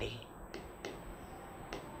పిలుస్తారండి.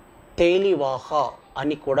 తేలివాహ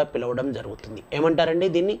అని కూడా పిలవడం జరుగుతుంది. ఏమంటారండి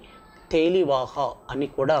దీన్ని? తేలివాహ అని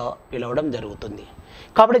కూడా పిలవడం జరుగుతుంది.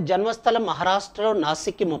 కాబట్టి జన్మస్థలం మహారాష్ట్రలో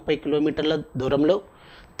నాసిక్కి 30 కిలోమీటర్ల దూరంలో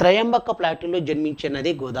త్రయంబక ప్లాటూలో జన్మించే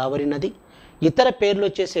నది గోదావరి నది. ఇతర పేర్లు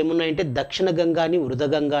వచ్చేసి ఏమున్నాయంటే దక్షిణ గంగా అని, వృధ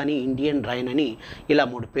గంగా అని, ఇండియన్ రైన్ అని ఇలా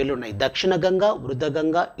 3 పేర్లు ఉన్నాయి. దక్షిణ గంగా, వృధ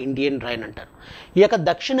గంగా, ఇండియన్ రైన్ అంటారు. ఈ యొక్క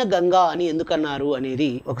దక్షిణ గంగా అని ఎందుకన్నారు అనేది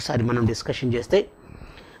ఒకసారి మనం డిస్కషన్ చేస్తే,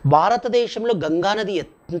 భారతదేశంలో గంగా నది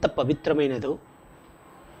ఎంత పవిత్రమైనదో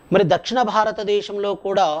మరి దక్షిణ భారతదేశంలో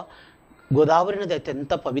కూడా గోదావరి నది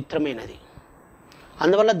ఎంత పవిత్రమైనది.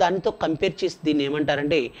 అందువల్ల దానితో కంపేర్ చేసి దీన్ని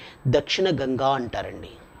ఏమంటారంటే దక్షిణ గంగా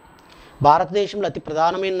అంటారండి. భారతదేశంలో అతి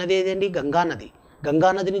ప్రధానమైన నది ఏదండి? గంగా నది. గంగా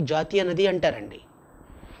నదిని జాతీయ నది అంటారండి.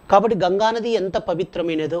 కాబట్టి గంగా నది ఎంత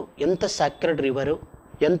పవిత్రమైనదో, ఎంత సాక్రెడ్ రివరు,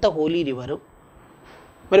 ఎంత హోలీ రివరు.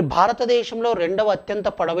 మరి భారతదేశంలో 2వ అత్యంత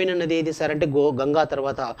పొడవైన నది ఏది సార్ అంటే గంగా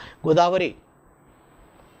తర్వాత గోదావరి.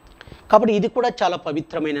 కాబట్టి ఇది కూడా చాలా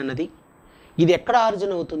పవిత్రమైన నది. ఇది ఎక్కడ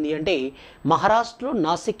ఆర్జిన్ అవుతుంది అంటే మహారాష్ట్రలో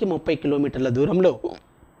నాసిక్కి 30 కిలోమీటర్ల దూరంలో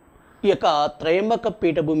ఈ యొక్క త్రయంబక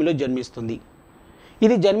పీఠభూమిలో జన్మిస్తుంది.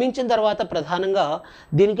 ఇది జన్మించిన తర్వాత ప్రధానంగా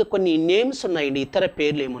దీనికి కొన్ని నేమ్స్ ఉన్నాయండి. ఇతర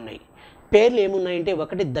పేర్లు ఏమున్నాయంటే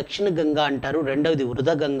ఒకటి దక్షిణ గంగా అంటారు, రెండవది వృధ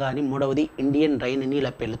గంగా అని, మూడవది ఇండియన్ రైన్ అని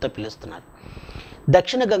ఇలా పేర్లతో పిలుస్తున్నారు.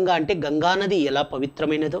 దక్షిణ గంగా అంటే గంగా నది ఎలా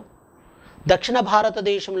పవిత్రమైనదో, దక్షిణ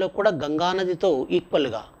భారతదేశంలో కూడా గంగా నదితో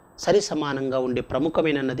ఈక్వల్గా సరి సమానంగా ఉండే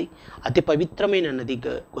ప్రముఖమైన నది, అతి పవిత్రమైన నది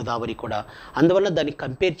గోదావరి కూడా. అందువల్ల దాన్ని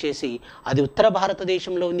కంపేర్ చేసి అది ఉత్తర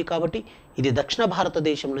భారతదేశంలో ఉంది కాబట్టి ఇది దక్షిణ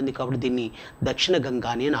భారతదేశంలో ఉంది కాబట్టి దీన్ని దక్షిణ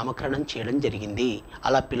గంగా అని నామకరణం చేయడం జరిగింది,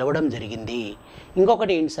 అలా పిలవడం జరిగింది.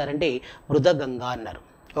 ఇంకొకటి ఏంటి సార్ అంటే వృధ గంగా అన్నారు.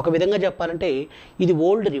 ఒక విధంగా చెప్పాలంటే ఇది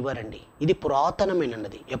ఓల్డ్ రివర్ అండి. ఇది పురాతనమైన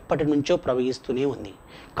నది, ఎప్పటి నుంచో ప్రవహిస్తూనే ఉంది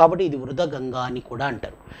కాబట్టి ఇది వృధ గంగా అని కూడా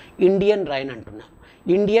అంటారు. ఇండియన్ రైన్ అంటున్నారు.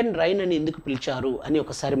 ఇండియన్ రైన్ అని ఎందుకు పిలిచారు అని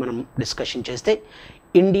ఒకసారి మనం డిస్కషన్ చేస్తే,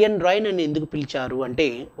 ఇండియన్ రైన్ అని ఎందుకు పిలిచారు అంటే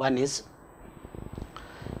వన్ ఈజ్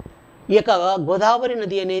ఈ యొక్క గోదావరి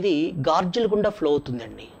నది అనేది గార్జెల గుండా ఫ్లో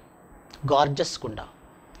అవుతుందండి, గార్జెస్ గుండా.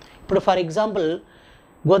 ఇప్పుడు ఫర్ ఎగ్జాంపుల్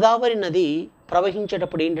గోదావరి నది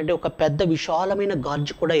ప్రవహించేటప్పుడు ఏంటంటే ఒక పెద్ద విశాలమైన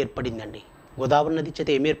గార్జ్ కూడా ఏర్పడిందండి. గోదావరి నది చేత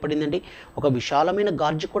ఏమి ఏర్పడిందండి? ఒక విశాలమైన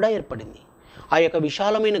గార్జ్ కూడా ఏర్పడింది. ఆ యొక్క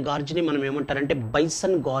విశాలమైన గార్జ్ని మనం ఏమంటారంటే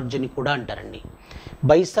బైసన్ గార్జ్ అని కూడా అంటారండి.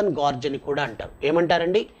 బైసన్ గార్జ్ అని కూడా అంటారు.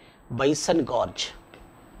 ఏమంటారండి? బైసన్ గార్జ్,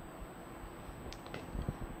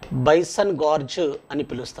 బైసన్ గార్జ్ అని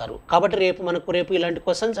పిలుస్తారు. కాబట్టి రేపు ఇలాంటి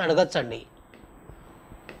క్వశ్చన్స్ అడగచ్చండి.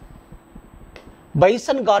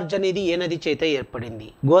 బైసన్ గార్జ్ అనేది ఏ నది చేత ఏర్పడింది?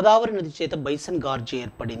 గోదావరి నది చేత బైసన్ గార్జ్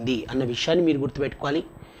ఏర్పడింది అన్న విషయాన్ని మీరు గుర్తుపెట్టుకోవాలి.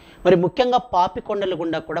 మరి ముఖ్యంగా పాపికొండల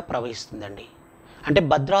గుండా కూడా ప్రవహిస్తుందండి. అంటే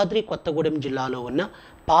భద్రాద్రి కొత్తగూడెం జిల్లాలో ఉన్న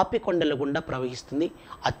పాపికొండల గుండా ప్రవహిస్తుంది.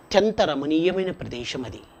 అత్యంత రమణీయమైన ప్రదేశం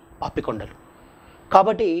అది పాపికొండలు.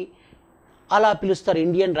 కాబట్టి అలా పిలుస్తారు,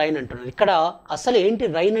 ఇండియన్ రైన్ అంటున్నారు. ఇక్కడ అసలు ఏంటి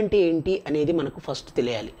రైన్ అంటే ఏంటి అనేది మనకు ఫస్ట్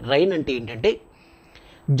తెలియాలి. రైన్ అంటే ఏంటంటే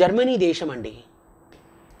జర్మనీ దేశం అండి.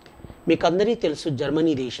 మీకు అందరికీ తెలుసు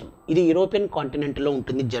జర్మనీ దేశం, ఇది యూరోపియన్ కాంటినెంట్లో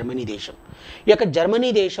ఉంటుంది జర్మనీ దేశం. ఈ యొక్క జర్మనీ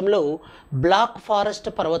దేశంలో బ్లాక్ ఫారెస్ట్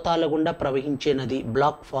పర్వతాల గుండా ప్రవహించే నది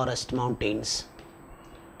బ్లాక్ ఫారెస్ట్ మౌంటైన్స్.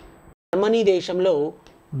 జర్మనీ దేశంలో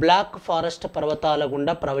బ్లాక్ ఫారెస్ట్ పర్వతాల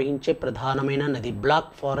గుండా ప్రవహించే ప్రధానమైన నది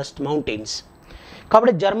బ్లాక్ ఫారెస్ట్ మౌంటైన్స్.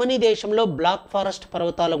 కాబట్టి జర్మనీ దేశంలో బ్లాక్ ఫారెస్ట్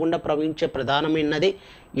పర్వతాల గుండా ప్రవహించే ప్రధానమైన నది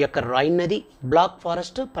ఈ యొక్క రైన్ నది. బ్లాక్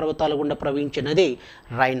ఫారెస్ట్ పర్వతాల గుండా ప్రవహించే నది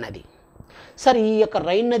రైన్ నది. సరే, ఈ యొక్క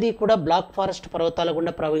రైన్ నది కూడా బ్లాక్ ఫారెస్ట్ పర్వతాల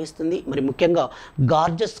గుండా ప్రవహిస్తుంది. మరి ముఖ్యంగా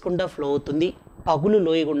గార్జెస్ గుండా ఫ్లో అవుతుంది, పగులు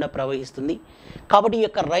లోయ గుండా ప్రవహిస్తుంది. కాబట్టి ఈ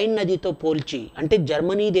యొక్క రైన్ నదితో పోల్చి, అంటే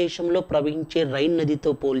జర్మనీ దేశంలో ప్రవహించే రైన్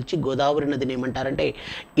నదితో పోల్చి గోదావరి నదిని ఏమంటారంటే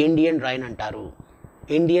ఇండియన్ రైన్ అంటారు,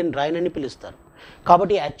 ఇండియన్ రైన్ అని పిలుస్తారు.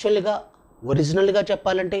 కాబట్టి యాక్చువల్గా ఒరిజినల్గా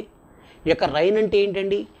చెప్పాలంటే ఈ యొక్క రైన్ అంటే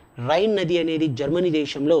ఏంటండి? రైన్ నది అనేది జర్మనీ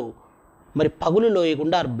దేశంలో మరి పగులు లోయ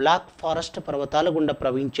గుండా బ్లాక్ ఫారెస్ట్ పర్వతాల గుండా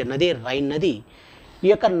ప్రవహించే నది రైన్ నది. ఈ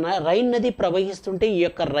యొక్క రైన్ నది ప్రవహిస్తుంటే ఈ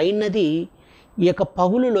యొక్క రైన్ నది ఈ యొక్క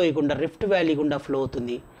పగులు లోయ గుండా రిఫ్ట్ వ్యాలీ గుండా ఫ్లో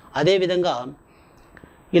అవుతుంది. అదేవిధంగా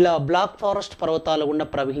ఇలా బ్లాక్ ఫారెస్ట్ పర్వతాల గుండా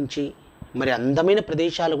ప్రవహించి మరి అందమైన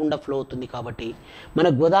ప్రదేశాల గుండా ఫ్లో అవుతుంది. కాబట్టి మన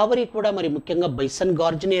గోదావరి కూడా మరి ముఖ్యంగా బైసన్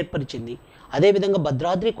గార్జ్ని ఏర్పరిచింది. అదేవిధంగా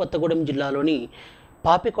భద్రాద్రి కొత్తగూడెం జిల్లాలోని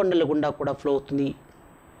పాపికొండల గుండా కూడా ఫ్లో అవుతుంది.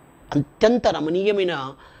 అత్యంత రమణీయమైన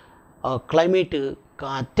క్లైమేట్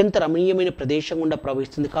అత్యంత రమణీయమైన ప్రదేశం గుండా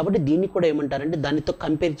ప్రవహిస్తుంది కాబట్టి దీన్ని కూడా ఏమంటారంటే దానితో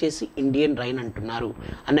కంపేర్ చేసి ఇండియన్ రైన్ అంటున్నారు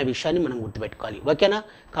అన్న విషయాన్ని మనం గుర్తుపెట్టుకోవాలి. ఓకేనా?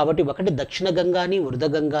 కాబట్టి ఒకటి దక్షిణ గంగాని వృధ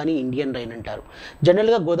గంగాని ఇండియన్ రైన్ అంటారు.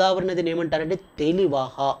 జనరల్గా గోదావరి నదిని ఏమంటారంటే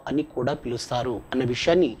తేలివాహ అని కూడా పిలుస్తారు అన్న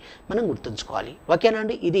విషయాన్ని మనం గుర్తుంచుకోవాలి. ఓకేనా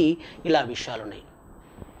అండి? ఇది ఇలా విషయాలు ఉన్నాయి.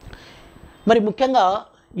 మరి ముఖ్యంగా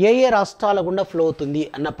ఏ ఏ రాష్ట్రాల గుండా ఫ్లో అవుతుంది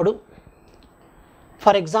అన్నప్పుడు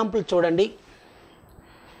ఫర్ ఎగ్జాంపుల్ చూడండి,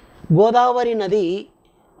 గోదావరి నది,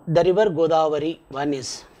 the river Godavari one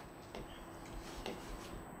is,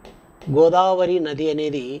 Godavari నది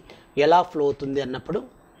అనేది ఎలా ఫ్లో అవుతుంది అన్నప్పుడు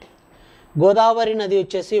గోదావరి నది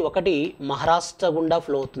వచ్చేసి ఒకటి మహారాష్ట్ర గుండా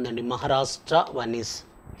ఫ్లో అవుతుందండి, మహారాష్ట్ర వన్ ఇస్.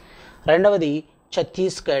 రెండవది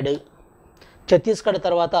ఛత్తీస్గఢ్, ఛత్తీస్గఢ్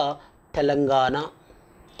తర్వాత తెలంగాణ,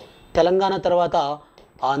 తెలంగాణ తర్వాత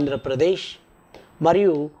ఆంధ్రప్రదేశ్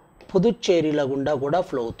మరియు పుదుచ్చేరిల గుండా కూడా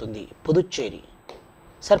ఫ్లో అవుతుంది. పుదుచ్చేరి,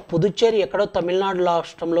 సార్ పుదుచ్చేరి ఎక్కడో తమిళనాడు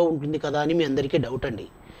రాష్ట్రంలో ఉంటుంది కదా అని మీ అందరికీ డౌట్ అండి.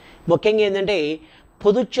 ముఖ్యంగా ఏంటంటే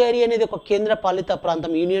పుదుచ్చేరి అనేది ఒక కేంద్ర పాలిత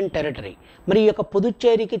ప్రాంతం, యూనియన్ టెరిటరీ. మరి ఈ యొక్క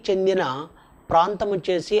పుదుచ్చేరికి చెందిన ప్రాంతం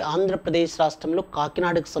వచ్చేసి ఆంధ్రప్రదేశ్ రాష్ట్రంలో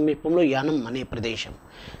కాకినాడకు సమీపంలో యానం అనే ప్రదేశం.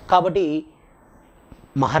 కాబట్టి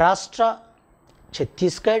మహారాష్ట్ర,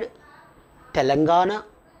 ఛత్తీస్గఢ్, తెలంగాణ,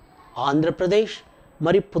 ఆంధ్రప్రదేశ్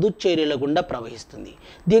మరి పుదుచ్చేరిల గుండా ప్రవహిస్తుంది.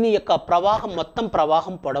 దీని యొక్క ప్రవాహం, మొత్తం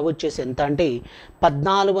ప్రవాహం పొడవు వచ్చేసి ఎంత అంటే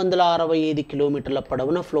 1465 కిలోమీటర్ల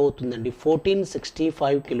పొడవున ఫ్లో అవుతుందండి.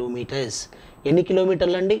 1465 కిలోమీటర్స్. ఎన్ని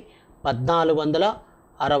కిలోమీటర్లు అండి?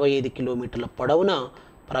 1465 కిలోమీటర్ల పొడవున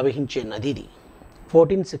ప్రవహించే నది ఇది.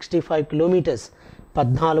 1465 కిలోమీటర్స్,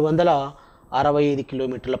 1465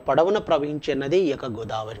 కిలోమీటర్ల పొడవున ప్రవహించే నది ఈ యొక్క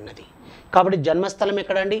గోదావరి నది. కాబట్టి జన్మస్థలం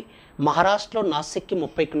ఎక్కడండి? మహారాష్ట్రలో నాసిక్కి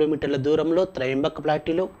 30 కిలోమీటర్ల దూరంలో త్రయంబక్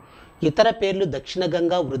ప్లాటీలో. ఇతర పేర్లు దక్షిణ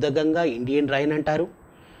గంగా, వృధ గంగా, ఇండియన్ రైన్ అంటారు.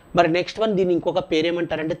 మరి నెక్స్ట్ వన్, దీన్ని ఇంకొక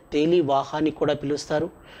పేరేమంటారంటే తేలివాహ అని కూడా పిలుస్తారు.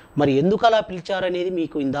 మరి ఎందుకు అలా పిలిచారనేది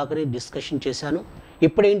మీకు ఇందాకనే డిస్కషన్ చేశాను.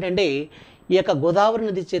 ఇప్పుడు ఏంటంటే ఈ యొక్క గోదావరి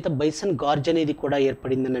నది చేత బైసన్ గార్జ్ అనేది కూడా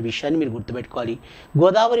ఏర్పడిందన్న విషయాన్ని మీరు గుర్తుపెట్టుకోవాలి.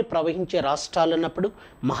 గోదావరి ప్రవహించే రాష్ట్రాలు అన్నప్పుడు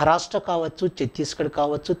మహారాష్ట్ర కావచ్చు, ఛత్తీస్గఢ్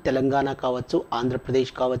కావచ్చు, తెలంగాణ కావచ్చు,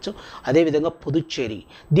 ఆంధ్రప్రదేశ్ కావచ్చు, అదేవిధంగా పుదుచ్చేరి.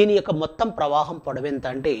 దీని యొక్క మొత్తం ప్రవాహం పొడవు ఎంత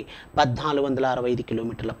అంటే 1465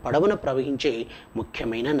 కిలోమీటర్ల పొడవున ప్రవహించే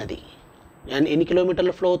ముఖ్యమైన నది. ఎన్ని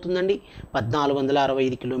కిలోమీటర్ల ఫ్లో అవుతుందండి?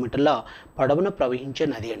 1465 కిలోమీటర్ల పొడవున ప్రవహించే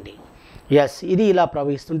నది అండి. ఎస్, ఇది ఇలా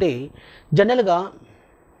ప్రవహిస్తుంటే జనరల్గా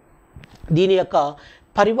దీని యొక్క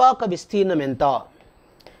పరివాహక విస్తీర్ణం ఎంత?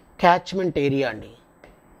 క్యాచ్మెంట్ ఏరియా అండి.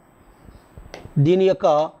 దీని యొక్క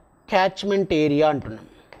క్యాచ్మెంట్ ఏరియా అంటున్నాం.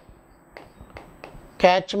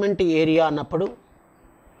 క్యాచ్మెంట్ ఏరియా అన్నప్పుడు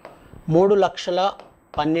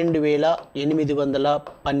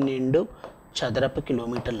 3,12,812 చదరపు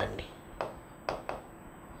కిలోమీటర్లు అండి.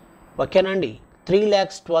 ఓకేనా అండి?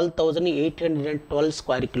 3,12,812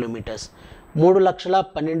 స్క్వేర్ కిలోమీటర్స్.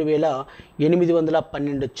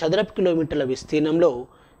 3,12,812 చదరపు కిలోమీటర్ల విస్తీర్ణంలో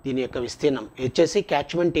దీని యొక్క విస్తీర్ణం వచ్చేసి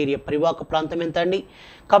క్యాచ్మెంట్ ఏరియా, పరివాహక ప్రాంతం ఎంత అండి?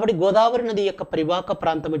 కాబట్టి గోదావరి నది యొక్క పరివాహక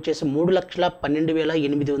ప్రాంతం వచ్చేసి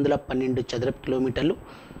 3,12,812 చదరపు కిలోమీటర్లు.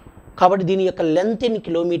 కాబట్టి దీని యొక్క లెంత్ ఇన్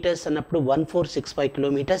కిలోమీటర్స్ అన్నప్పుడు 1465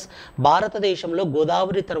 కిలోమీటర్స్. భారతదేశంలో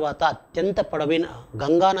గోదావరి తర్వాత అత్యంత పొడవైన,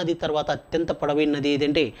 గంగా నది తర్వాత అత్యంత పొడవైన నది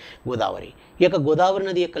ఏదంటే గోదావరి. ఈ యొక్క గోదావరి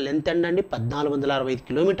నది యొక్క లెంత్ అండి 1465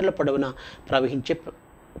 కిలోమీటర్ల పొడవున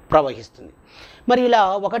ప్రవహిస్తుంది. మరి ఇలా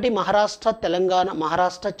ఒకటి మహారాష్ట్ర, తెలంగాణ,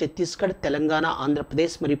 మహారాష్ట్ర, ఛత్తీస్గఢ్, తెలంగాణ,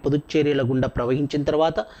 ఆంధ్రప్రదేశ్ మరియు పుదుచ్చేరిల గుండా ప్రవహించిన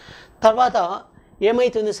తర్వాత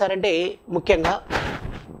ఏమవుతుంది సార్ అంటే ముఖ్యంగా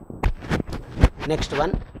నెక్స్ట్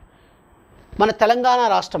వన్ మన తెలంగాణ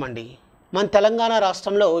రాష్ట్రం అండి. మన తెలంగాణ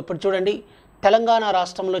రాష్ట్రంలో ఇప్పుడు చూడండి, తెలంగాణ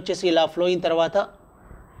రాష్ట్రంలో వచ్చేసి ఇలా ఫ్లో అయిన తర్వాత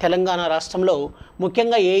తెలంగాణ రాష్ట్రంలో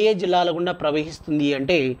ముఖ్యంగా ఏ ఏ జిల్లాల గుండా ప్రవహిస్తుంది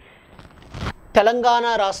అంటే తెలంగాణ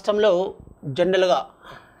రాష్ట్రంలో జనరల్గా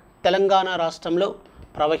తెలంగాణ రాష్ట్రంలో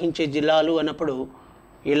ప్రవహించే జిల్లాలు అన్నప్పుడు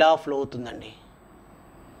ఇలా ఫ్లో అవుతుందండి.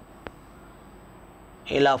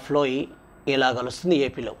 ఇలా ఫ్లో అయ్యి ఇలా కలుస్తుంది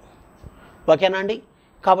ఏపీలో. ఓకేనా అండి?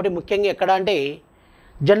 కాబట్టి ముఖ్యంగా ఎక్కడ అంటే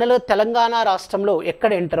జనరల్గా తెలంగాణ రాష్ట్రంలో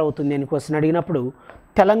ఎక్కడ ఎంటర్ అవుతుంది అని క్వశ్చన్ అడిగినప్పుడు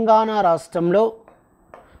తెలంగాణ రాష్ట్రంలో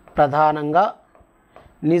ప్రధానంగా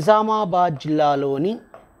నిజామాబాద్ జిల్లాలోని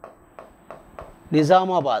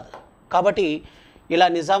నిజామాబాద్. కాబట్టి ఇలా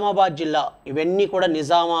నిజామాబాద్ జిల్లా, ఇవన్నీ కూడా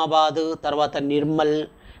నిజామాబాద్, తర్వాత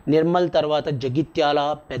నిర్మల్ తర్వాత జగిత్యాల,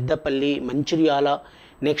 పెద్దపల్లి, మంచిర్యాల,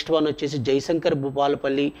 నెక్స్ట్ వన్ వచ్చేసి జయశంకర్,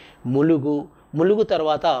 భూపాలపల్లి, ములుగు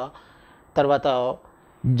తర్వాత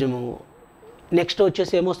నెక్స్ట్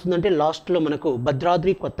వచ్చేసి ఏమొస్తుందంటే లాస్ట్లో మనకు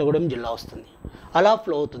భద్రాద్రి కొత్తగూడెం జిల్లా వస్తుంది. అలా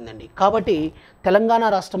ఫ్లో అవుతుందండి. కాబట్టి తెలంగాణ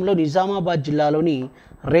రాష్ట్రంలో నిజామాబాద్ జిల్లాలోని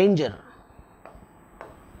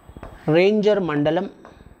రేంజర్ మండలం,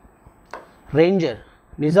 రేంజర్,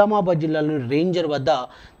 నిజామాబాద్ జిల్లాలోని రేంజర్ వద్ద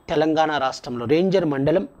తెలంగాణ రాష్ట్రంలో రేంజర్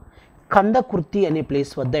మండలం కందకుర్తి అనే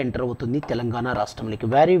ప్లేస్ వద్ద ఎంటర్ అవుతుంది తెలంగాణ రాష్ట్రంలోకి.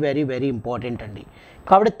 వెరీ వెరీ వెరీ ఇంపార్టెంట్ అండి.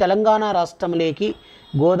 కాబట్టి తెలంగాణ రాష్ట్రంలోకి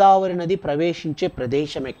గోదావరి నది ప్రవేశించే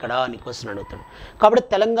ప్రదేశం ఎక్కడ అని క్వశ్చన్ అడుగుతాడు. కాబట్టి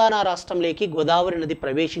తెలంగాణ రాష్ట్రంలోకి గోదావరి నది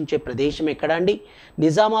ప్రవేశించే ప్రదేశం ఎక్కడ అండి?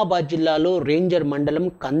 నిజామాబాద్ జిల్లాలో రేంజర్ మండలం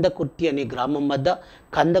కందకుర్తి అనే గ్రామం వద్ద,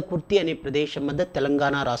 కందకుర్తి అనే ప్రదేశం వద్ద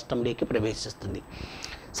తెలంగాణ రాష్ట్రంలోకి ప్రవేశిస్తుంది.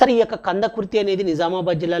 సరే, ఈ యొక్క కందకుర్తి అనేది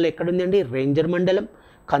నిజామాబాద్ జిల్లాలో ఎక్కడుందండి? రేంజర్ మండలం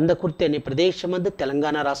కందకుర్తి అనే ప్రదేశం వద్ద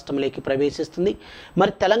తెలంగాణ రాష్ట్రంలోకి ప్రవేశిస్తుంది.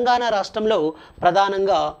 మరి తెలంగాణ రాష్ట్రంలో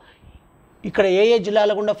ప్రధానంగా ఇక్కడ ఏ ఏ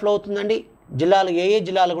జిల్లాల గుండా ఫ్లో అవుతుందండి? ఏ ఏ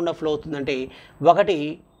జిల్లాల గుండా ఫ్లో అవుతుందంటే, ఒకటి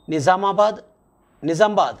నిజామాబాద్,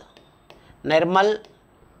 నిజామాబాద్, నిర్మల్,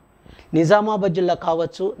 నిజామాబాద్ జిల్లా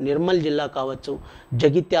కావచ్చు, నిర్మల్ జిల్లా కావచ్చు,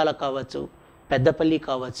 జగిత్యాల కావచ్చు, పెద్దపల్లి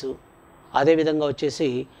కావచ్చు, అదేవిధంగా వచ్చేసి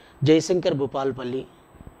జయశంకర్ భూపాలపల్లి,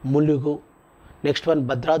 ములుగు, నెక్స్ట్ వన్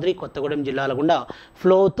భద్రాద్రి కొత్తగూడెం జిల్లాల గుండా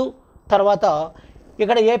ఫ్లో అవుతూ తర్వాత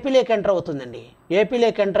ఇక్కడ ఏపీలోకి ఎంటర్ అవుతుందండి.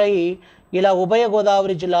 ఏపీలోకి ఎంటర్ అయ్యి ఇలా ఉభయ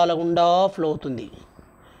గోదావరి జిల్లాల గుండా ఫ్లో అవుతుంది.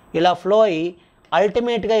 ఇలా ఫ్లో అయ్యి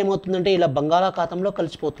అల్టిమేట్గా ఏమవుతుందంటే ఇలా బంగాళాఖాతంలో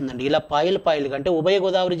కలిసిపోతుందండి. ఇలా పాయలుగా అంటే ఉభయ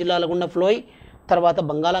గోదావరి జిల్లాల గుండా ఫ్లో అయ్యి తర్వాత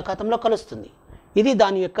బంగాళాఖాతంలో కలుస్తుంది. ఇది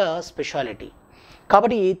దాని యొక్క స్పెషాలిటీ.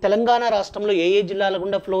 కాబట్టి తెలంగాణ రాష్ట్రంలో ఏ ఏ జిల్లాల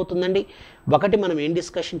గుండా ఫ్లో అవుతుందండి? ఒకటి మనం ఏం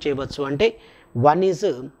డిస్కషన్ చేయవచ్చు అంటే, వన్ ఈజ్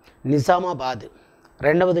నిజామాబాద్,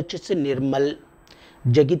 రెండవది వచ్చేసి నిర్మల్,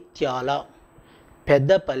 జగిత్యాల,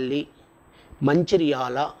 పెద్దపల్లి,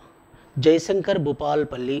 మంచిర్యాల, జయశంకర్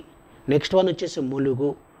భూపాలపల్లి, నెక్స్ట్ వన్ వచ్చేసి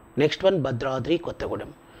ములుగు, నెక్స్ట్ వన్ భద్రాద్రి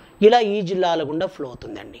కొత్తగూడెం. ఇలా ఈ జిల్లాల గుండా ఫ్లో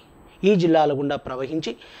అవుతుందండి. ఈ జిల్లాల గుండా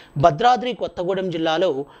ప్రవహించి భద్రాద్రి కొత్తగూడెం జిల్లాలో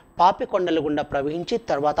పాపికొండల గుండా ప్రవహించి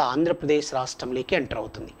తర్వాత ఆంధ్రప్రదేశ్ రాష్ట్రంలోకి ఎంటర్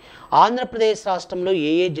అవుతుంది. ఆంధ్రప్రదేశ్ రాష్ట్రంలో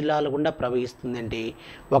ఏ ఏ జిల్లాల గుండా ప్రవహిస్తుందంటే,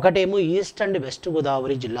 ఒకటేమో ఈస్ట్ అండ్ వెస్ట్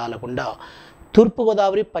గోదావరి జిల్లాల గుండా, తూర్పు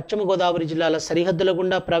గోదావరి, పశ్చిమ గోదావరి జిల్లాల సరిహద్దుల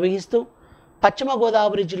గుండా ప్రవహిస్తూ పశ్చిమ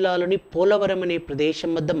గోదావరి జిల్లాలోని పోలవరం అనే ప్రదేశం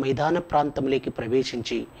వద్ద మైదాన ప్రాంతంలోకి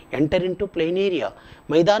ప్రవేశించి ఎంటర్ ఇంటూ ప్లెయిన్ ఏరియా,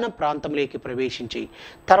 మైదాన ప్రాంతంలోకి ప్రవేశించి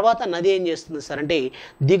తర్వాత నది ఏం చేస్తుంది సార్ అంటే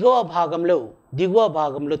దిగువ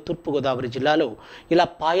భాగంలో తూర్పు గోదావరి జిల్లాలో ఇలా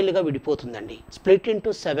పాయలుగా విడిపోతుందండి. స్ప్లిట్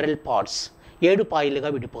ఇంటూ సెవెరల్ పార్ట్స్, 7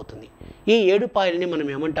 పాయలుగా విడిపోతుంది. ఈ 7 పాయలని మనం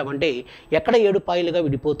ఏమంటామంటే, ఎక్కడ 7 పాయలుగా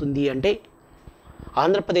విడిపోతుంది అంటే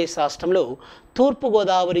ఆంధ్రప్రదేశ్ రాష్ట్రంలో తూర్పు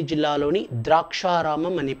గోదావరి జిల్లాలోని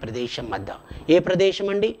ద్రాక్షారామం అనే ప్రదేశం వద్ద. ఏ ప్రదేశం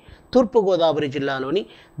అండి? తూర్పు గోదావరి జిల్లాలోని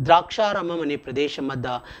ద్రాక్షారామం అనే ప్రదేశం వద్ద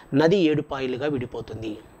నది 7 పాయలుగా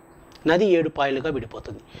విడిపోతుంది.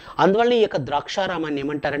 అందువల్ల ఈ యొక్క ద్రాక్షారామాన్ని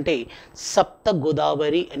ఏమంటారంటే సప్త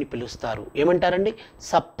గోదావరి అని పిలుస్తారు. ఏమంటారండి?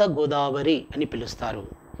 సప్త గోదావరి అని పిలుస్తారు.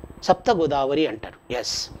 సప్త గోదావరి అంటారు.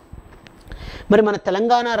 ఎస్. మరి మన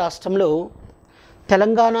తెలంగాణ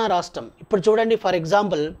రాష్ట్రం ఇప్పుడు చూడండి, ఫర్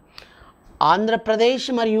ఎగ్జాంపుల్ ఆంధ్రప్రదేశ్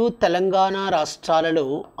మరియు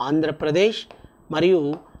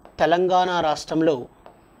తెలంగాణ రాష్ట్రంలో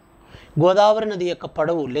గోదావరి నది యొక్క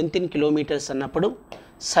పొడవు లెంత్ ఇన్ కిలోమీటర్స్ అన్నప్పుడు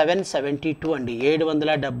 772 అండి,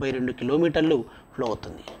 772 కిలోమీటర్లు ఫ్లో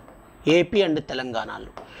అవుతుంది ఏపీ అండ్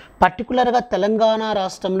తెలంగాణలో. పర్టికులర్గా తెలంగాణ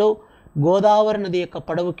రాష్ట్రంలో గోదావరి నది యొక్క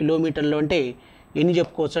పొడవు కిలోమీటర్లు అంటే ఎన్ని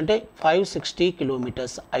చెప్పుకోవచ్చు అంటే 560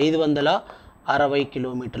 కిలోమీటర్స్, 560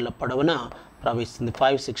 కిలోమీటర్ల పొడవున ప్రవహిస్తుంది.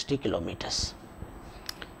 560 కిలోమీటర్స్.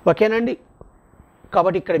 ఓకేనండి.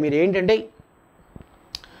 కాబట్టి ఇక్కడ మీరు ఏంటంటే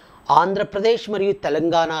ఆంధ్రప్రదేశ్ మరియు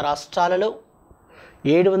తెలంగాణ రాష్ట్రాలలో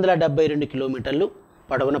 772 కిలోమీటర్లు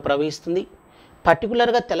పొడవున ప్రవహిస్తుంది.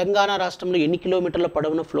 పర్టికులర్గా తెలంగాణ రాష్ట్రంలో ఎన్ని కిలోమీటర్ల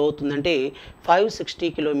పొడవున ఫ్లో అవుతుందంటే 560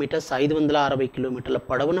 కిలోమీటర్స్, 560 కిలోమీటర్ల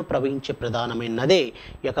పొడవున ప్రవహించే ప్రధానమైన నదే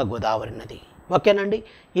ఈ యొక్క గోదావరి నది. ఓకేనండి.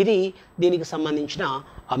 ఇది దీనికి సంబంధించిన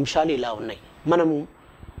అంశాలు ఇలా ఉన్నాయి మనము.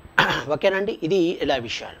 ఓకేనండి. ఇది ఇలా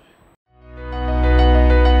విషయాలు.